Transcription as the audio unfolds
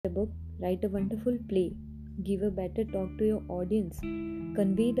book, write a wonderful play, give a better talk to your audience,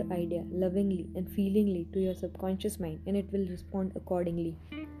 convey the idea lovingly and feelingly to your subconscious mind, and it will respond accordingly.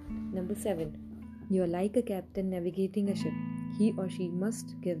 Number 7. You are like a captain navigating a ship. He or she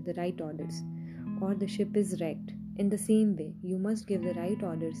must give the right orders, or the ship is wrecked. In the same way, you must give the right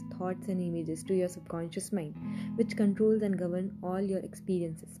orders, thoughts, and images to your subconscious mind, which controls and governs all your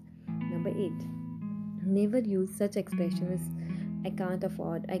experiences. Number 8. Never use such expressions as I can't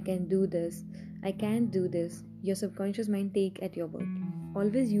afford, I can do this, I can't do this. Your subconscious mind take at your word.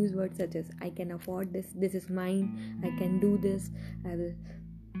 Always use words such as I can afford this, this is mine, I can do this, I will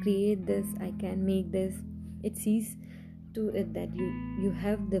create this, I can make this. It sees to it that you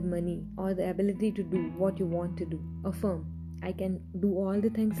have the money or the ability to do what you want to do. Affirm, I can do all the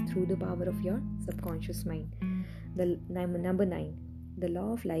things through the power of your subconscious mind. Number 9. The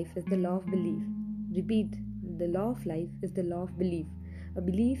law of life is the law of belief. Repeat, the law of life is the law of belief. A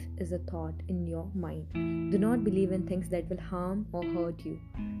belief is a thought in your mind. Do not believe in things that will harm or hurt you.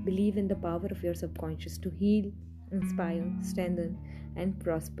 Believe in the power of your subconscious to heal, inspire, strengthen, and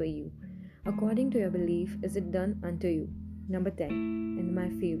prosper you. According to your belief, is it done unto you. Number 10, and my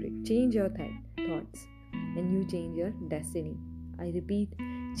favorite, change your thoughts and you change your destiny. I repeat,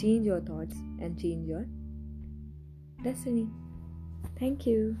 change your thoughts and change your destiny. Thank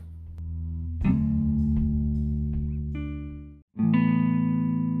you.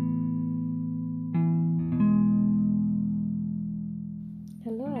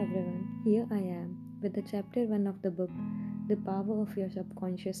 Hello everyone, here I am with the chapter 1 of the book, The Power of Your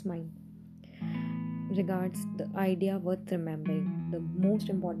Subconscious Mind. Regards the idea worth remembering, the most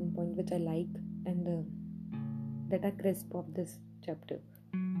important point which I like and the data crisp of this chapter.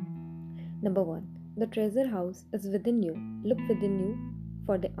 Number 1. The treasure house is within you. Look within you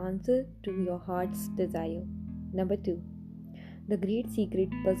for the answer to your heart's desire. Number 2. The great secret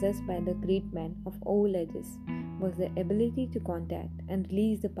possessed by the great man of all ages was the ability to contact and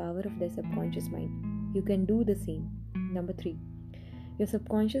release the power of their subconscious mind. You can do the same. Number 3. Your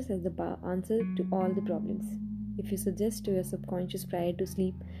subconscious has the answer to all the problems. If you suggest to your subconscious prior to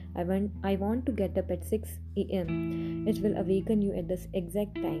sleep, I want to get up at 6 a.m., it will awaken you at this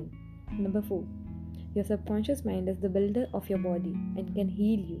exact time. Number 4. Your subconscious mind is the builder of your body and can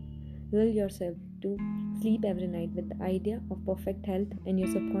heal you. Will yourself to sleep every night with the idea of perfect health, and your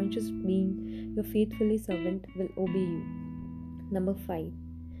subconscious being your faithfully servant will obey you. Number 5.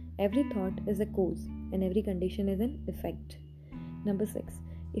 Every thought is a cause and every condition is an effect. Number 6.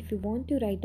 If you want to write